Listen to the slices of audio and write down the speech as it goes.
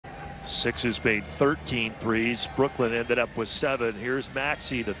Sixers made 13 threes. Brooklyn ended up with 7. Here's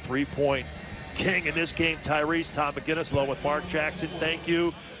Maxey, the three-point king in this game. Tyrese, Tom McGinnis, along with Mark Jackson. Thank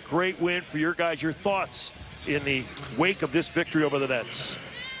you. Great win for your guys. Your thoughts in the wake of this victory over the Nets?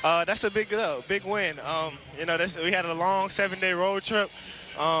 That's a big win. You know, we had a long 7-day road trip,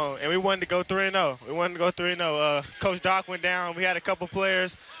 and we wanted to go 3-0. We wanted to go 3-0. Coach Doc went down. We had a couple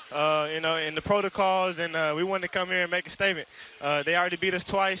players, you know, in the protocols, and we wanted to come here and make a statement. They already beat us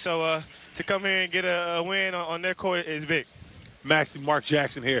twice, so to come here and get a win on their court is big. Maxey, Mark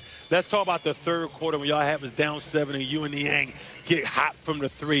Jackson here. Let's talk about the third quarter when y'all have us down 7 and you and Niang get hot from the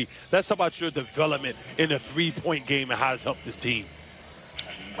 3. Let's talk about your development in the three-point game and how it's helped this team.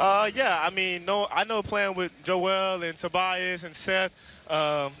 Yeah, I mean, I know playing with Joel and Tobias and Seth,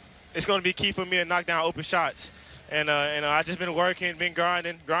 it's going to be key for me to knock down open shots. And I just been working, been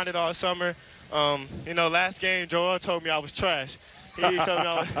grinded all summer. You know, last game, Joel told me I was trash. He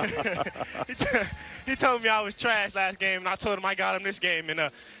told me I was trash last game, and I told him I got him this game.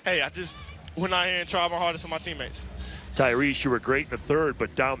 And, hey, I just went out here and tried my hardest for my teammates. Tyrese, you were great in the third,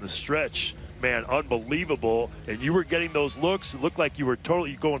 but down the stretch, man, unbelievable. And you were getting those looks. It looked like you were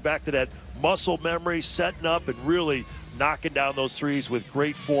totally going back to that muscle memory, setting up and really knocking down those threes with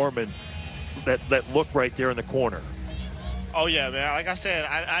great form and that look right there in the corner. Oh, yeah, man. Like I said,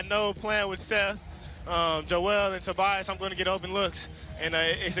 I know playing with Seth, Joel, and Tobias, I'm going to get open looks. And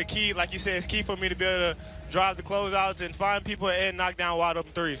it's a key, like you said, it's key for me to be able to drive the closeouts and find people and knock down wide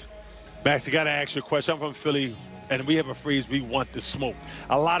open threes. Max, I got to ask you a question. I'm from Philly, and we have a phrase, we want the smoke.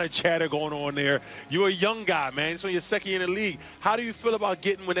 A lot of chatter going on there. You're a young guy, man. It's on your second year in the league. How do you feel about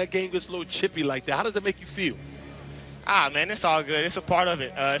getting when that game gets a little chippy like that? How does it make you feel? Man, it's all good. It's a part of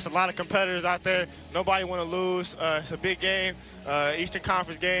it. It's a lot of competitors out there. Nobody want to lose. It's a big game, Eastern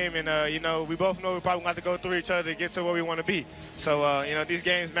Conference game, and, you know, we both know we probably have to go through each other to get to where we want to be. So, you know, these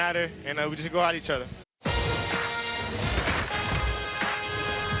games matter, and we just go at each other.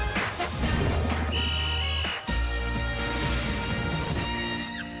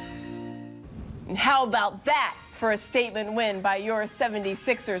 How about that for a statement win by your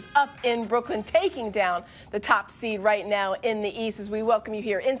 76ers up in Brooklyn, taking down the top seed right now in the East? As we welcome you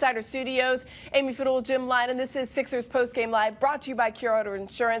here inside our studios, Amy Fiddle, Jim Lyon, and this is Sixers Postgame Live, brought to you by Cure Auto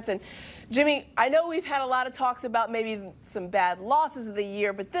Insurance. And Jimmy, I know we've had a lot of talks about maybe some bad losses of the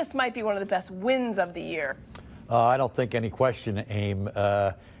year, but this might be one of the best wins of the year. I don't think any question, Aim.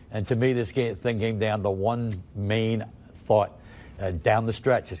 And to me, this thing came down to one main thought. Down the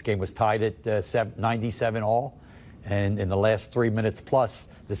stretch, this game was tied at 97 all. And in the last 3 minutes plus,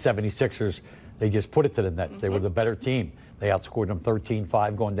 the 76ers, they just put it to the Nets. They were the better team. They outscored them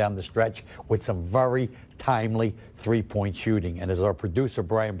 13-5 going down the stretch with some very timely three-point shooting. And as our producer,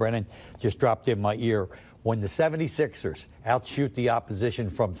 Brian Brennan, just dropped in my ear, when the 76ers outshoot the opposition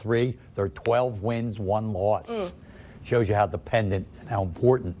from 3, they're 12 wins, 1 loss. Shows you how dependent and how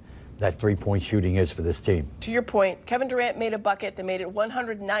important that three-point shooting is for this team. To your point, Kevin Durant made a bucket. They made it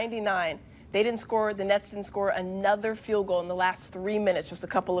 199. They didn't score. The Nets didn't score another field goal in the last 3 minutes. Just a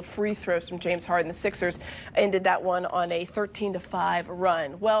couple of free throws from James Harden. The Sixers ended that one on a 13-5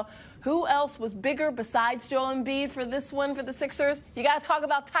 run. Well, who else was bigger besides Joel Embiid for this one for the Sixers? You got to talk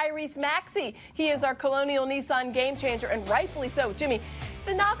about Tyrese Maxey. He is our Colonial Nissan game changer, and rightfully so. Jimmy,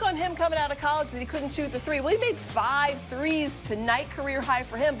 the knock on him coming out of college that he couldn't shoot the 3. Well, he made 5 threes tonight, career high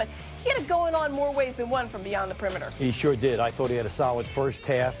for him, but he had it going on more ways than one from beyond the perimeter. He sure did. I thought he had a solid first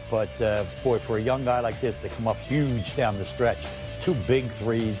half, but boy, for a young guy like this to come up huge down the stretch, 2 big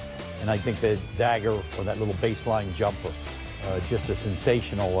threes, and I think the dagger or that little baseline jumper, just a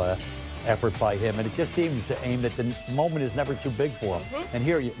sensational effort by him. And it just seems, Aim, that the moment is never too big for him. And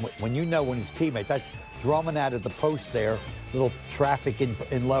here, when his teammates, that's Drummond out of the post there, little traffic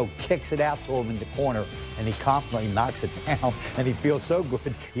in low, kicks it out to him in the corner, and he confidently knocks it down, and he feels so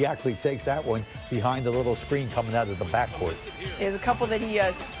good, he actually takes that one behind the little screen coming out of the backcourt. There's a couple that he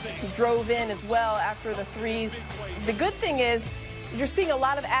drove in as well after the threes. The good thing is you're seeing a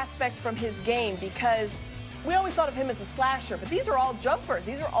lot of aspects from his game, because we always thought of him as a slasher, but these are all jumpers.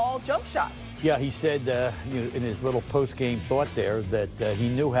 These are all jump shots. Yeah, he said in his little post-game thought there that he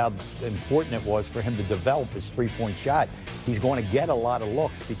knew how important it was for him to develop his three-point shot. He's going to get a lot of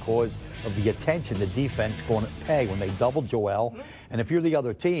looks because of the attention the defense going to pay when they double Joel. And if you're the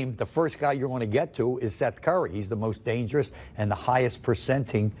other team, the first guy you're going to get to is Seth Curry. He's the most dangerous and the highest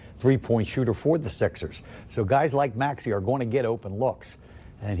percenting three-point shooter for the Sixers. So guys like Maxey are going to get open looks.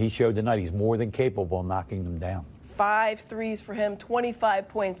 And he showed tonight he's more than capable of knocking them down. 5 threes for him, 25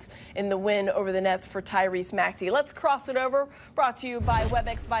 points in the win over the Nets for Tyrese Maxey. Let's cross it over. Brought to you by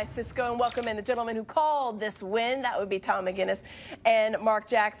WebEx by Cisco, and welcome in the gentleman who called this win. That would be Tom McGinnis and Mark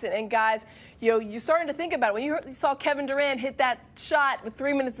Jackson. And guys, you're starting to think about it. When you saw Kevin Durant hit that shot with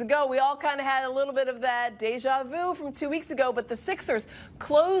 3 minutes to go, we all kind of had a little bit of that deja vu from 2 weeks ago, but the Sixers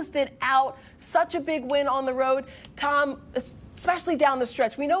closed it out. Such a big win on the road. Tom, especially down the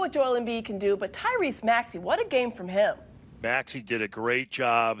stretch. We know what Joel Embiid can do, but Tyrese Maxey, what a game from him. Maxey did a great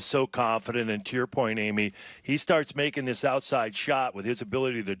job, so confident, and to your point, Amy, he starts making this outside shot with his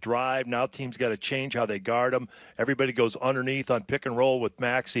ability to drive. Now teams got to change how they guard him. Everybody goes underneath on pick and roll with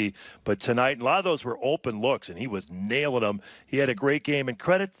Maxey, but tonight, a lot of those were open looks, and he was nailing them. He had a great game, and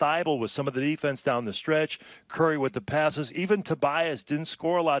credit Thibault with some of the defense down the stretch, Curry with the passes. Even Tobias didn't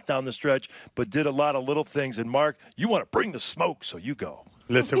score a lot down the stretch, but did a lot of little things. And Mark, you want to bring the smoke, so you go.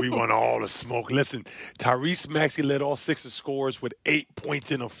 Listen, we want all the smoke. Listen, Tyrese Maxey led all Sixers scores with 8 points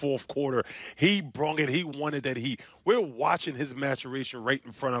in the fourth quarter. He brung it. He wanted that heat. We're watching his maturation right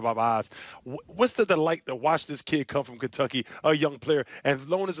in front of our eyes. What's the delight to watch this kid come from Kentucky, a young player, and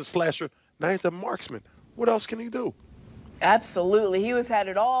known as a slasher, now he's a marksman. What else can he do? Absolutely. He had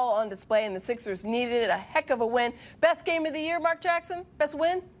it all on display, and the Sixers needed it. A heck of a win. Best game of the year, Mark Jackson? Best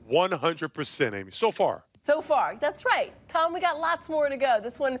win? 100%, Amy. So far. So far. That's right. Tom, we got lots more to go.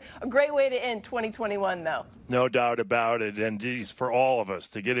 This one, a great way to end 2021, though. No doubt about it. And geez, for all of us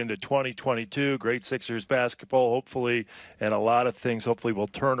to get into 2022, great Sixers basketball, hopefully, and a lot of things hopefully will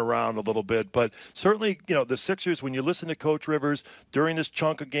turn around a little bit. But certainly, the Sixers, when you listen to Coach Rivers during this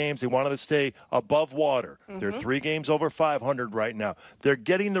chunk of games, they wanted to stay above water. Mm-hmm. They're 3 games over 500 right now. They're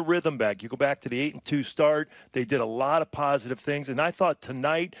getting the rhythm back. You go back to the 8-2 start. They did a lot of positive things. And I thought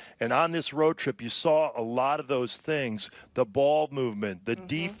tonight and on this road trip, you saw a lot of those things, the ball movement, the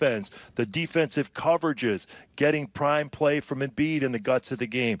defense, the defensive coverages, getting prime play from Embiid in the guts of the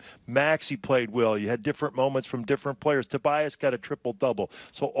game. Maxey played well. You had different moments from different players. Tobias got a triple-double.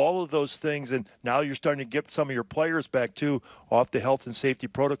 So all of those things, and now you're starting to get some of your players back, too, off the health and safety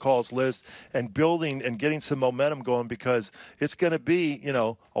protocols list and building and getting some momentum going, because it's going to be,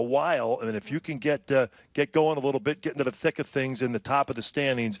 a while. And if you can get going a little bit, get into the thick of things in the top of the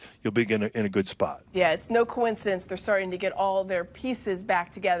standings, you'll be in a good spot. Yeah, it's no coincidence they're starting to get all their pieces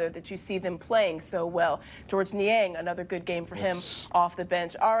back together, that you see them playing so well. George Niang, another good game for him off the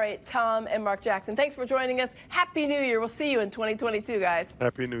bench. All right, Tom and Mark Jackson, thanks for joining us. Happy New Year. We'll see you in 2022, guys.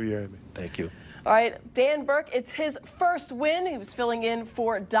 Happy New Year, Amy. Thank you. All right, Dan Burke, it's his first win. He was filling in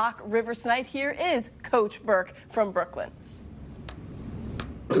for Doc Rivers tonight. Here is Coach Burke from Brooklyn.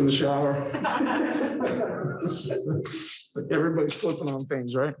 In the shower. Everybody's slipping on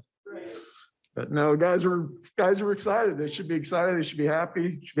things, right? But no, guys are excited. They should be excited. They should be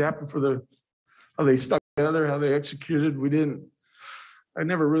happy. Should be happy for how they stuck together, how they executed. I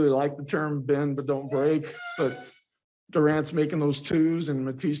never really liked the term bend but don't break, but Durant's making those twos and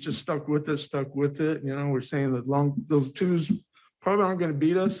Matisse just stuck with it. We're saying that those twos probably aren't going to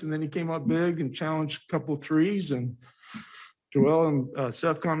beat us. And then he came up big and challenged a couple of threes, and Joel and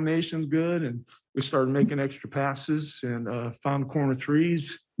Seth combination's good. And we started making extra passes and found corner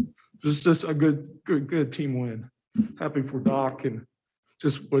threes. It was just a good team win. Happy for Doc and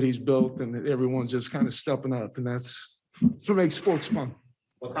just what he's built, and everyone's just kind of stepping up, and that's what makes sports fun.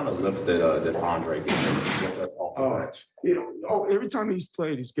 What kind of lifts did Andre give us off the bench? Every time he's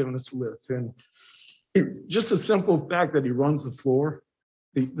played, he's given us a lift, and just a simple fact that he runs the floor.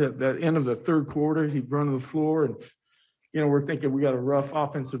 That end of the third quarter, he'd run the floor, and we're thinking we got a rough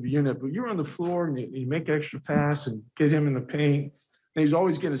offensive unit, but you run the floor and you make extra pass and get him in the paint. And he's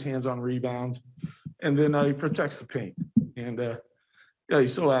always getting his hands on rebounds, and then he protects the paint. And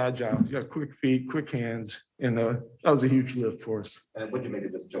he's so agile. He's got quick feet, quick hands, and that was a huge lift for us. And what do you make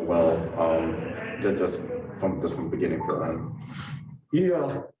of this Joel, just from beginning to end?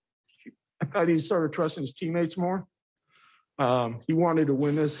 I thought he started trusting his teammates more. He wanted to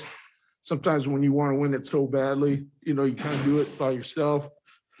win this. Sometimes when you want to win it so badly, you kind of do it by yourself.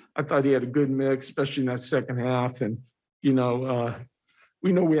 I thought he had a good mix, especially in that second half, and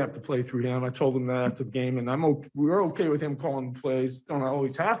we know we have to play through him. I told him that after the game, and we're okay with him calling the plays. Don't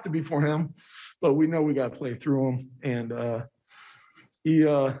always have to be for him, but we know we got to play through him. And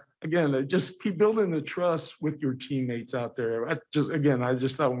again, just keep building the trust with your teammates out there. I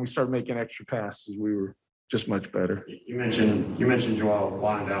just thought when we started making extra passes, we were just much better. You mentioned Joel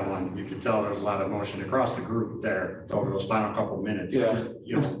wanted that one. You could tell there was a lot of emotion across the group there over those final couple of minutes. Yeah.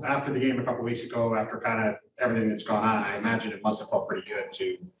 After the game a couple of weeks ago, after kind of everything that's gone on, I imagine it must have felt pretty good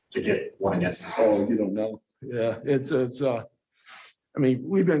to get one against us. Oh, you don't know. Yeah, it's. I mean,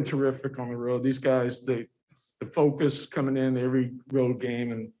 we've been terrific on the road. These guys, they the focus coming in every road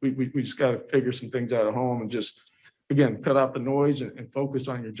game, and we just got to figure some things out at home and just, again, cut out the noise and focus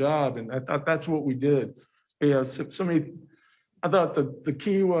on your job. And I thought that's what we did. Yeah, I thought the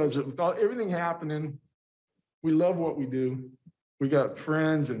key was with everything happening, we love what we do. We got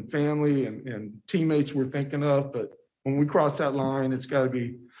friends and family and teammates we're thinking of, but when we cross that line, it's got to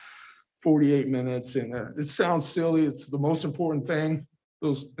be 48 minutes. And it sounds silly. It's the most important thing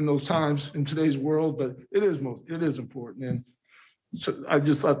in those times in today's world, but it is important. And so I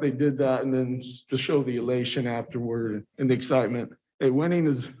just thought they did that, and then to show the elation afterward and the excitement. Hey, winning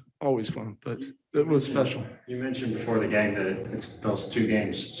is always fun, but it was special. You mentioned before the game that it's those two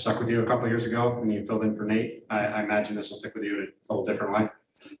games stuck with you a couple of years ago when you filled in for Nate. I imagine this will stick with you in a little different way.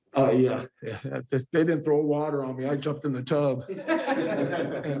 Yeah. They didn't throw water on me. I jumped in the tub.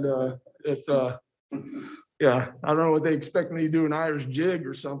 And yeah, I don't know what they expect me to do, an Irish jig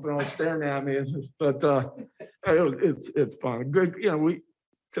or something, all staring at me, but it's fun. Good, we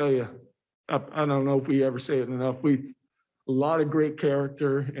tell you, I don't know if we ever say it enough. A lot of great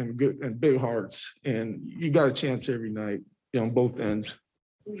character and good and big hearts, and you got a chance every night, on both ends.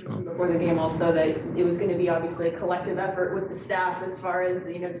 Before the game also that it was going to be obviously a collective effort with the staff as far as,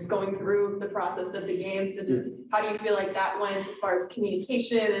 just going through the process of the game. So just how do you feel like that went as far as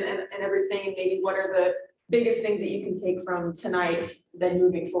communication and everything? And maybe what are the biggest things that you can take from tonight then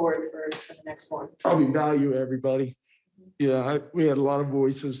moving forward for the next one? Probably value everybody. Yeah, we had a lot of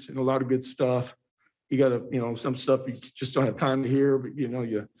voices and a lot of good stuff. You got to, some stuff you just don't have time to hear, but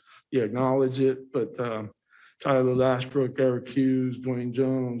you acknowledge it. But Tyler Lashbrook, Eric Hughes, Dwayne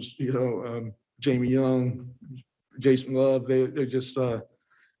Jones, Jamie Young, Jason Love, they just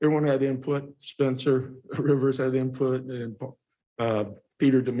everyone had input. Spencer Rivers had input, and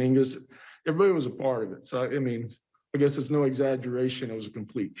Peter Dominguez. Everybody was a part of it. So I guess it's no exaggeration. It was a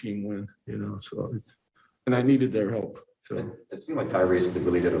complete team win, So and I needed their help. So it seemed like Tyrese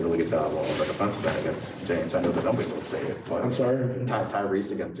really did a really good job on the defensive end against James. I know the numbers don't say it, but I'm sorry.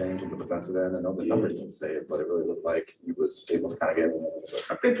 Tyrese against James on the defensive end. I know the numbers don't say it, but it really looked like he was able to kind of get it.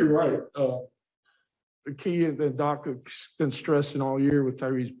 I think you're right. The key that Doc has been stressing all year with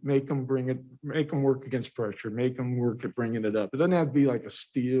Tyrese, make him work against pressure, make him work at bringing it up. It doesn't have to be like a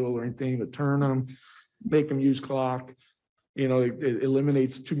steal or anything, but turn them, make them use clock. It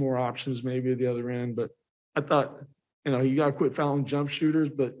eliminates two more options maybe at the other end. But I thought, you got to quit fouling jump shooters.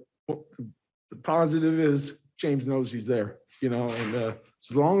 But the positive is James knows he's there, and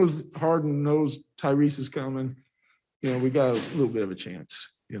as long as Harden knows Tyrese is coming, we got a little bit of a chance.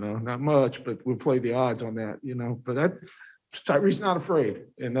 Not much, but we'll play the odds on that, but Tyrese's not afraid,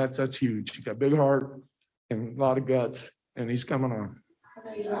 and that's huge. He got a big heart and a lot of guts, and he's coming on. I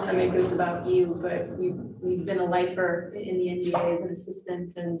know you don't want to make this about you, but you've been a lifer in the NBA as an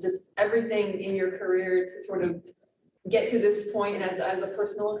assistant, and just everything in your career to sort of get to this point as a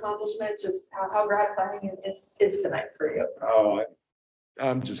personal accomplishment, just how gratifying is tonight for you? Oh,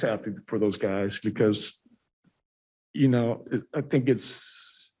 I'm just happy for those guys because, I think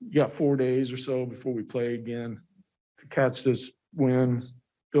you got 4 days or so before we play again to catch this win,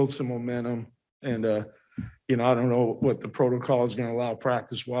 build some momentum. And, I don't know what the protocol is going to allow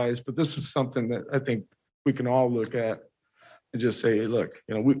practice wise, but this is something that I think we can all look at and just say, hey, look,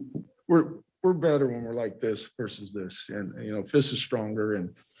 we're better when we're like this versus this. And, this is stronger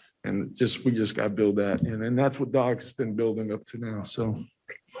and we just got to build that. And that's what Doc's been building up to now. So.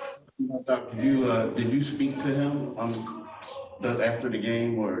 Doc, did you speak to him after the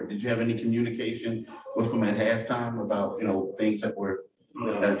game, or did you have any communication with him at halftime about, things that were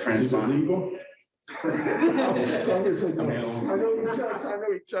transpiring? I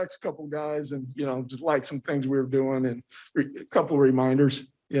know he checks a couple guys and, just like some things we were doing and a couple of reminders,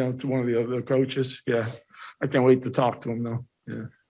 to one of the other coaches. Yeah. I can't wait to talk to him though. Yeah.